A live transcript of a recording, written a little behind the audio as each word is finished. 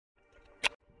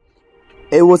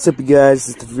Hey, what's up, you guys?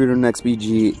 It's the Fruit on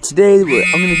XBG. Today, I'm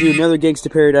going to do another Gangster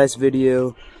Paradise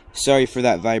video. Sorry for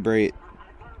that vibrate.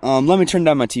 Let me turn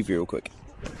down my TV real quick.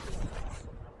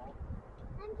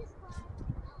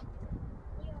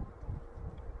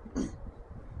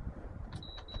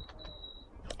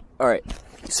 Alright,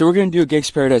 so we're going to do a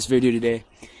Gangster Paradise video today.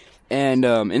 And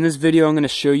in this video, I'm going to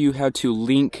show you how to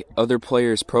link other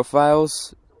players'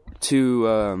 profiles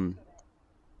to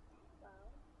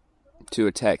a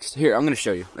text. Here, I'm going to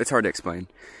show you. It's hard to explain.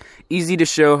 Easy to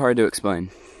show, hard to explain.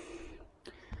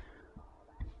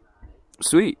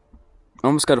 Sweet.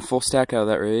 Almost got a full stack out of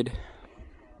that raid.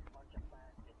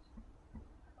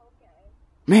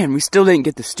 Man, we still didn't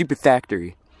get the stupid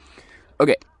factory.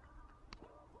 Okay.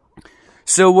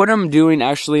 So what I'm doing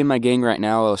actually in my gang right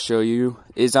now, I'll show you,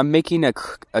 is I'm making a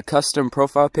custom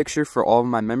profile picture for all of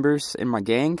my members in my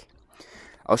gang.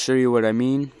 I'll show you what I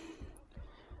mean.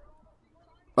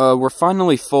 We're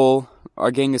finally full. Our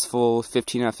gang is full,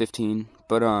 15 out of 15.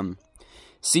 But,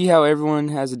 see how everyone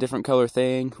has a different color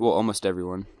thing? Well, almost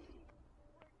everyone.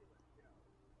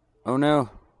 Oh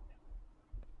no.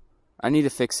 I need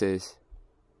to fix this.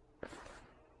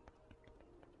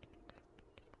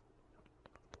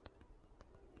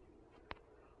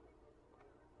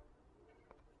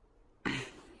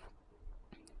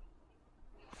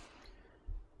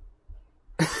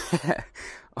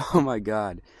 Oh my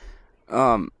god.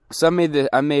 So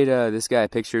I made this guy a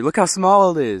picture. Look how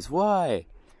small it is. Why?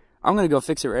 I'm gonna go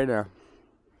fix it right now.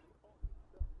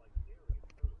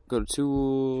 Go to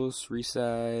tools,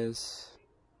 resize.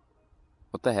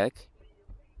 What the heck?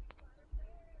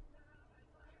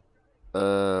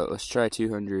 Let's try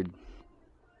 200.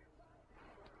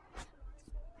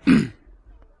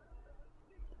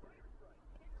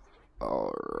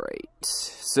 Alright.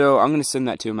 So I'm gonna send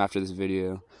that to him after this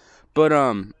video. But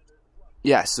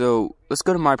yeah, so let's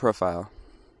go to my profile.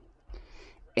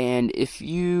 And if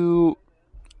you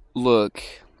look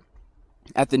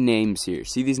at the names here,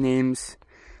 see these names?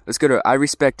 Let's go to I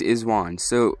respect Izwan.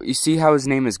 So you see how his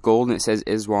name is gold and it says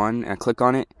Izwan, and I click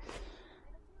on it.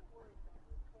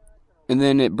 And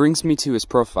then it brings me to his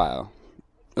profile.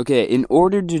 Okay, in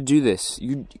order to do this,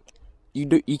 you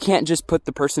can't just put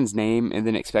the person's name and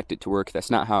then expect it to work.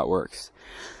 That's not how it works.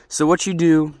 So what you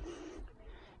do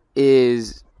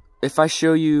is, if I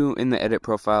show you in the edit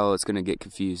profile, it's going to get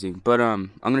confusing. But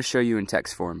I'm going to show you in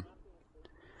text form.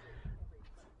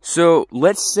 So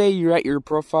let's say you're at your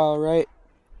profile, right?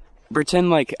 Pretend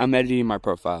like I'm editing my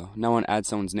profile. Now I want to add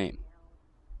someone's name.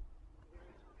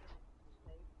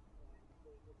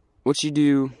 What you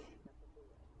do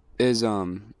is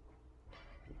you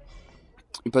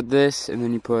put this, and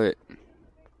then you put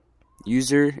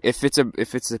user. If it's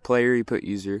a player, you put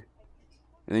user,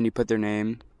 and then you put their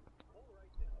name.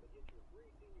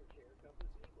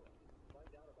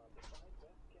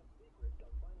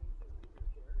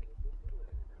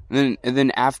 And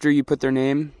then after you put their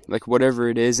name, like whatever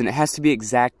it is, and it has to be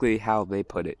exactly how they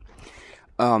put it.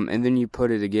 And then you put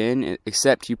it again,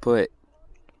 except you put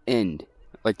end,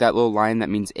 like that little line that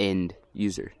means end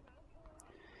user.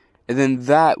 And then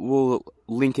that will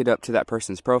link it up to that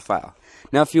person's profile.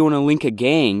 Now, if you want to link a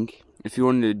gang, if you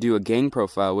wanted to do a gang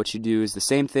profile, what you do is the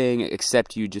same thing,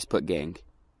 except you just put gang.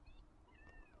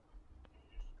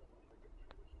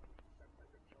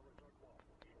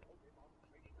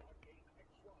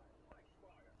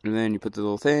 And then you put the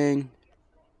little thing,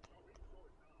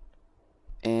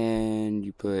 and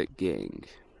you put gang.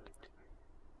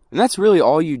 And that's really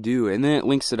all you do, and then it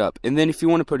links it up. And then if you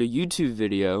want to put a YouTube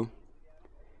video,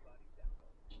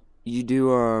 you do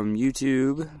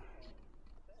YouTube,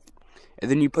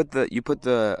 and then you put the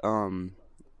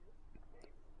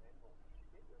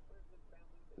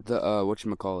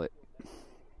whatchamacallit,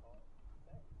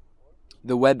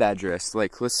 the web address.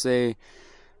 Like, let's say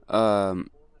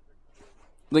I'm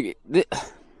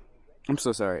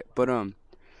so sorry, but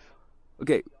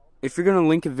okay, if you're gonna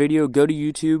link a video, go to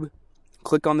YouTube,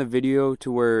 click on the video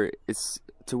to where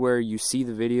you see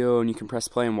the video, and you can press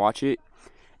play and watch it,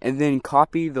 and then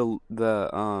copy the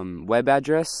web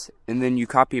address, and then you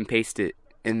copy and paste it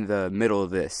in the middle of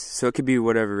this. So it could be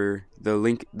whatever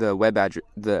the web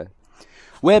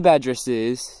address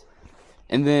is,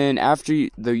 and then after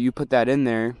you put that in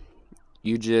there,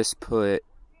 you just put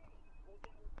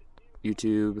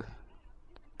YouTube,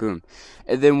 boom.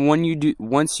 And then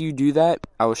once you do that,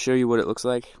 I will show you what it looks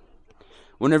like.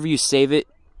 Whenever you save it,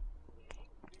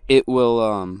 it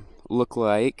will look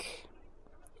like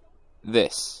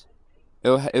this.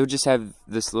 It'll just have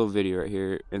this little video right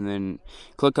here, and then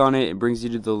click on it. It brings you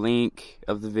to the link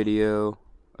of the video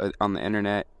on the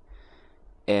internet,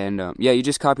 and yeah, you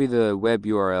just copy the web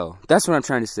URL. That's what I'm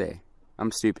trying to say.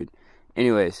 I'm stupid.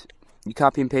 Anyways, you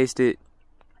copy and paste it,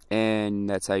 and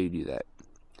that's how you do that.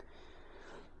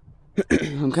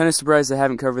 I'm kind of surprised I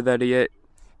haven't covered that yet.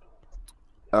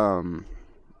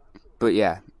 But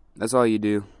yeah, that's all you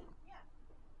do.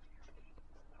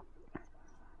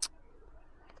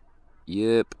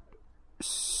 Yep.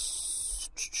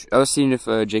 I was seeing if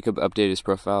Jacob updated his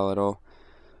profile at all.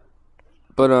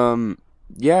 But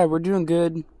yeah, we're doing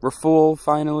good. We're full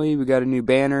finally. We got a new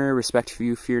banner, Respect for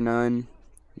You, Fear None.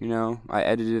 You know, I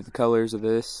edited the colors of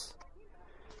this.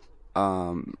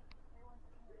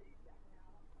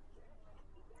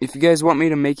 If you guys want me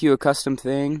to make you a custom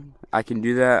thing, I can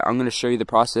do that. I'm going to show you the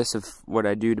process of what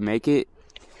I do to make it.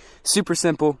 Super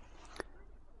simple.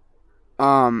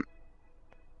 Go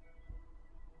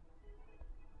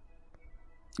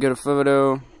to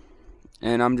photo,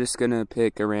 and I'm just going to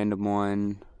pick a random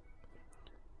one.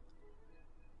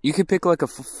 You could pick like a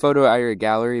photo out of your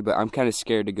gallery, but I'm kind of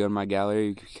scared to go in my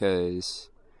gallery because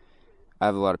I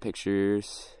have a lot of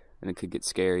pictures and it could get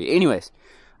scary. Anyways,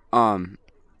 go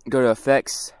to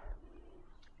effects,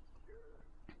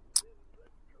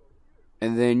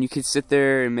 and then you could sit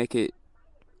there and make it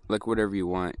like whatever you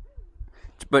want.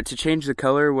 But to change the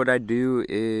color, what I do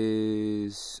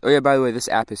is, oh yeah, by the way, this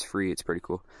app is free. It's pretty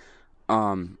cool.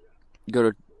 Go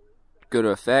to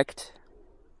effect,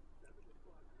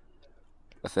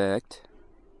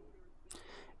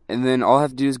 and then all I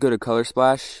have to do is go to color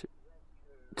splash,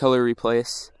 color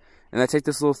replace, and I take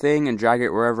this little thing and drag it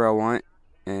wherever I want,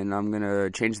 and I'm gonna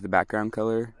change the background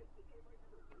color.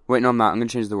 Wait, no, I'm not. I'm gonna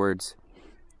change the words,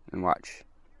 and watch.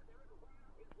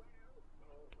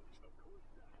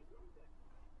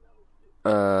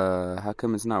 How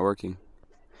come it's not working?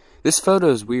 This photo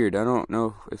is weird. I don't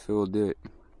know if it will do it.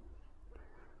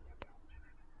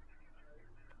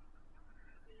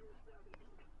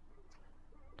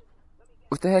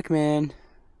 What the heck, man?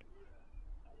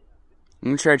 I'm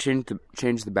gonna try to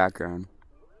change the background.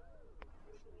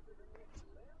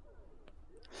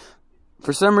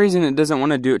 For some reason, it doesn't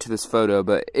want to do it to this photo,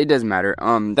 but it doesn't matter.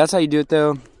 That's how you do it,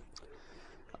 though.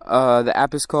 The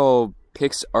app is called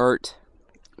PixArt.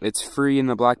 It's free in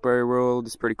the BlackBerry world.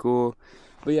 It's pretty cool.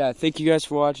 But yeah, thank you guys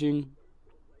for watching.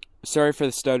 Sorry for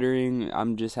the stuttering.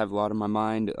 I'm just have a lot on my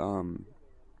mind.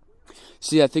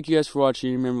 So yeah, thank you guys for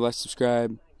watching. Remember, like,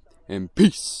 subscribe, and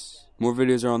peace. More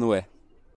videos are on the way.